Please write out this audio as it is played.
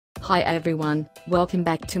Hi everyone, welcome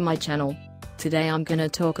back to my channel. Today I'm gonna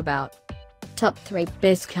talk about Top 3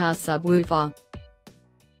 Best Car Subwoofer.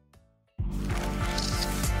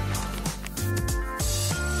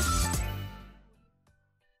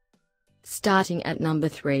 Starting at number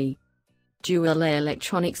 3. Dual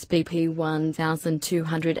Electronics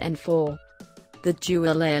BP1204. The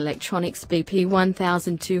Dual Electronics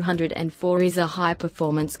BP1204 is a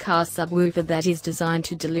high-performance car subwoofer that is designed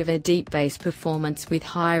to deliver deep bass performance with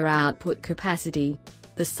higher output capacity.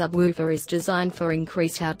 The subwoofer is designed for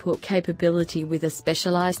increased output capability with a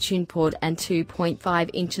specialized tune port and 2.5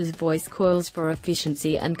 inches voice coils for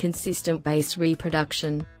efficiency and consistent bass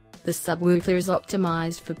reproduction. The subwoofer is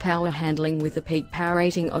optimized for power handling with a peak power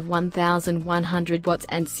rating of 1100 watts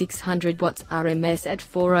and 600 watts RMS at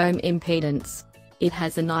 4 ohm impedance. It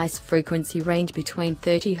has a nice frequency range between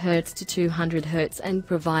 30 Hz to 200 Hz and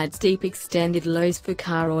provides deep extended lows for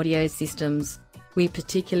car audio systems. We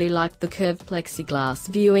particularly like the curved plexiglass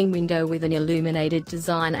viewing window with an illuminated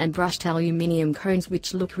design and brushed aluminium cones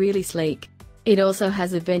which look really sleek. It also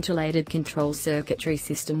has a ventilated control circuitry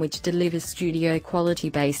system which delivers studio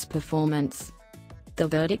quality bass performance. The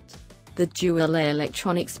verdict? The Dual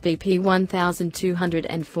Electronics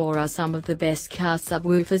BP1204 are some of the best car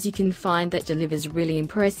subwoofers you can find that delivers really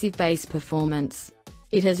impressive bass performance.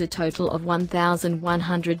 It has a total of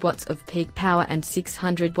 1100 watts of peak power and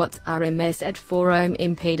 600 watts RMS at 4 ohm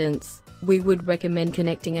impedance. We would recommend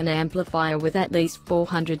connecting an amplifier with at least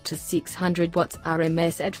 400 to 600 watts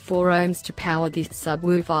RMS at 4 ohms to power this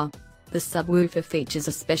subwoofer. The subwoofer features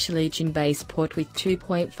a specially tuned bass port with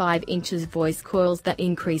 2.5 inches voice coils that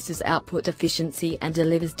increases output efficiency and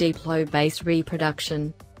delivers deep low bass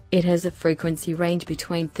reproduction. It has a frequency range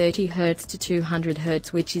between 30 Hz to 200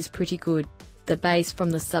 Hz which is pretty good. The bass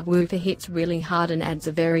from the subwoofer hits really hard and adds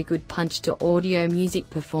a very good punch to audio music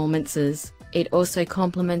performances. It also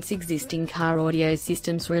complements existing car audio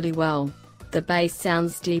systems really well. The bass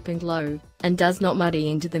sounds deep and low, and does not muddy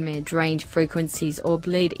into the mid-range frequencies or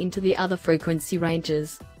bleed into the other frequency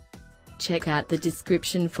ranges. Check out the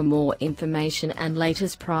description for more information and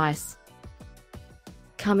latest price.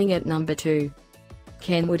 Coming at number 2.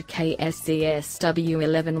 Kenwood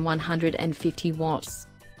KSCS-W11 150 watts.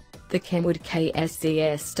 The Kenwood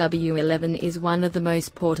KSCS-W11 is one of the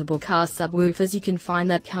most portable car subwoofers you can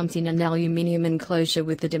find that comes in an aluminium enclosure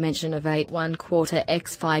with a dimension of 8 1/4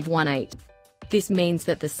 x 5/1/8. This means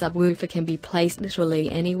that the subwoofer can be placed literally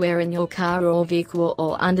anywhere in your car or vehicle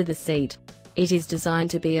or under the seat. It is designed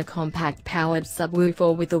to be a compact powered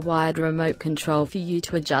subwoofer with a wired remote control for you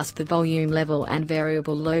to adjust the volume level and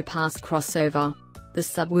variable low pass crossover. The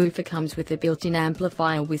subwoofer comes with a built-in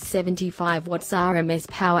amplifier with 75 watts RMS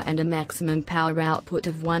power and a maximum power output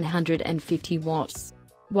of 150 watts.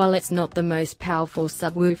 While it's not the most powerful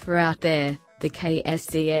subwoofer out there, the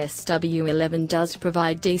KSCS-W11 does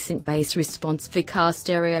provide decent bass response for car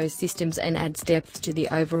stereo systems and adds depth to the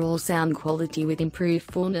overall sound quality with improved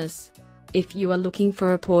fullness. If you are looking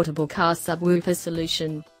for a portable car subwoofer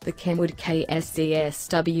solution, the Kenwood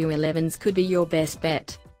KSCS-W11s could be your best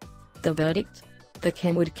bet. The verdict? The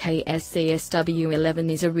Kenwood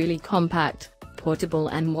KSCS-W11 is a really compact, portable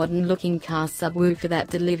and modern-looking car subwoofer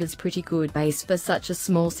that delivers pretty good bass for such a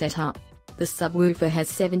small setup. The subwoofer has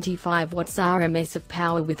 75 watts RMS of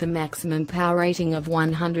power with a maximum power rating of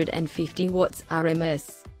 150 watts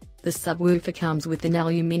RMS. The subwoofer comes with an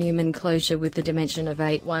aluminium enclosure with a dimension of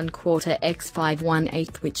 8 1/4 x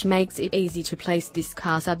 5/1/8 which makes it easy to place this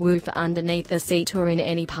car subwoofer underneath the seat or in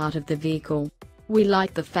any part of the vehicle. We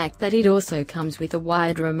like the fact that it also comes with a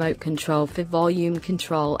wired remote control for volume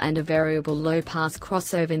control and a variable low-pass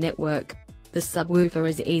crossover network. The subwoofer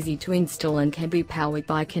is easy to install and can be powered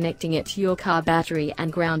by connecting it to your car battery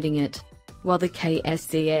and grounding it. While the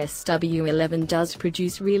KSCS-W11 does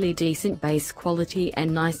produce really decent bass quality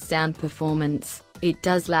and nice sound performance, it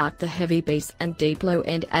does lack the heavy bass and deep low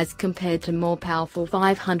end as compared to more powerful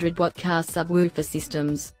 500-watt car subwoofer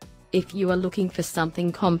systems. If you are looking for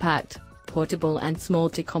something compact, portable and small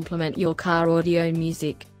to complement your car audio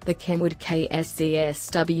music, the Kenwood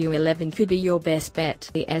KSCS-W11 could be your best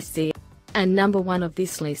bet. And number 1 of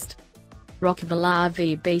this list. Rockefeller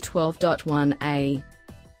VB12.1A.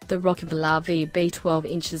 The Rockefeller VB 12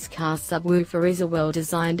 inches car subwoofer is a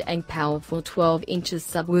well-designed and powerful 12 inches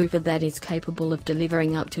subwoofer that is capable of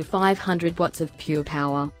delivering up to 500 watts of pure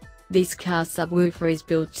power. This car subwoofer is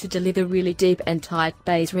built to deliver really deep and tight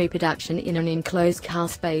bass reproduction in an enclosed car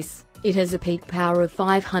space. It has a peak power of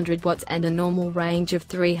 500 watts and a normal range of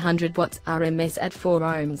 300 watts RMS at 4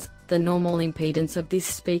 ohms. The normal impedance of this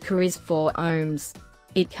speaker is 4 ohms.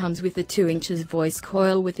 It comes with a 2 inches voice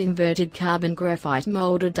coil with inverted carbon graphite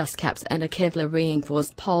molded dust caps and a Kevlar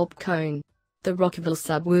reinforced pulp cone. The Rockville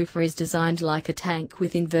subwoofer is designed like a tank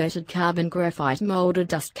with inverted carbon graphite molded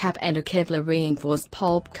dust cap and a Kevlar reinforced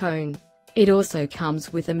pulp cone. It also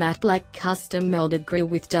comes with a matte black custom melded grille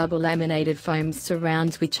with double laminated foam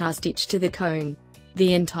surrounds which are stitched to the cone.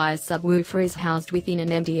 The entire subwoofer is housed within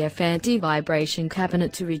an MDF anti-vibration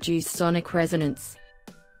cabinet to reduce sonic resonance.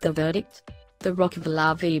 The verdict? The Rockville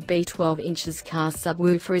RVB 12 inches car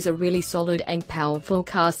subwoofer is a really solid and powerful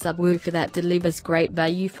car subwoofer that delivers great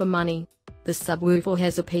value for money. The subwoofer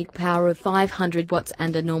has a peak power of 500 watts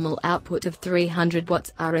and a normal output of 300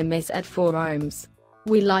 watts RMS at 4 ohms.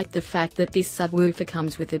 We like the fact that this subwoofer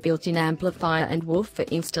comes with a built-in amplifier and woofer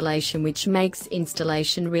installation which makes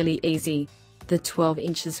installation really easy. The 12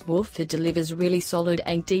 inches woofer delivers really solid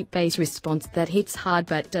and deep bass response that hits hard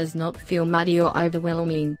but does not feel muddy or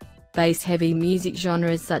overwhelming. Bass-heavy music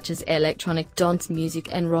genres such as electronic dance music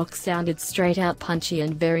and rock sounded straight out punchy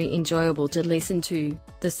and very enjoyable to listen to.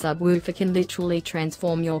 The subwoofer can literally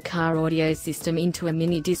transform your car audio system into a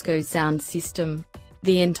mini disco sound system.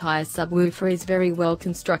 The entire subwoofer is very well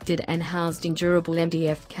constructed and housed in durable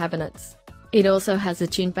MDF cabinets. It also has a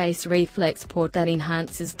tune bass reflex port that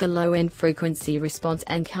enhances the low-end frequency response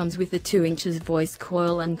and comes with a 2 inches voice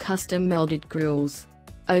coil and custom melded grills.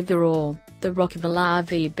 Overall, the Rockville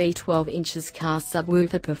RVB 12 inches car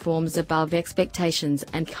subwoofer performs above expectations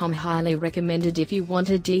and come highly recommended if you want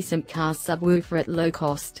a decent car subwoofer at low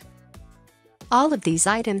cost. All of these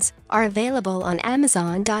items are available on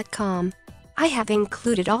Amazon.com. I have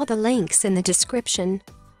included all the links in the description.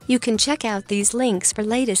 You can check out these links for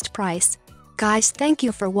latest price. Guys, thank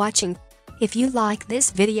you for watching. If you like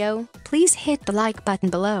this video, please hit the like button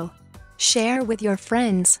below. Share with your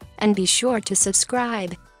friends, and be sure to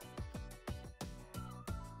subscribe.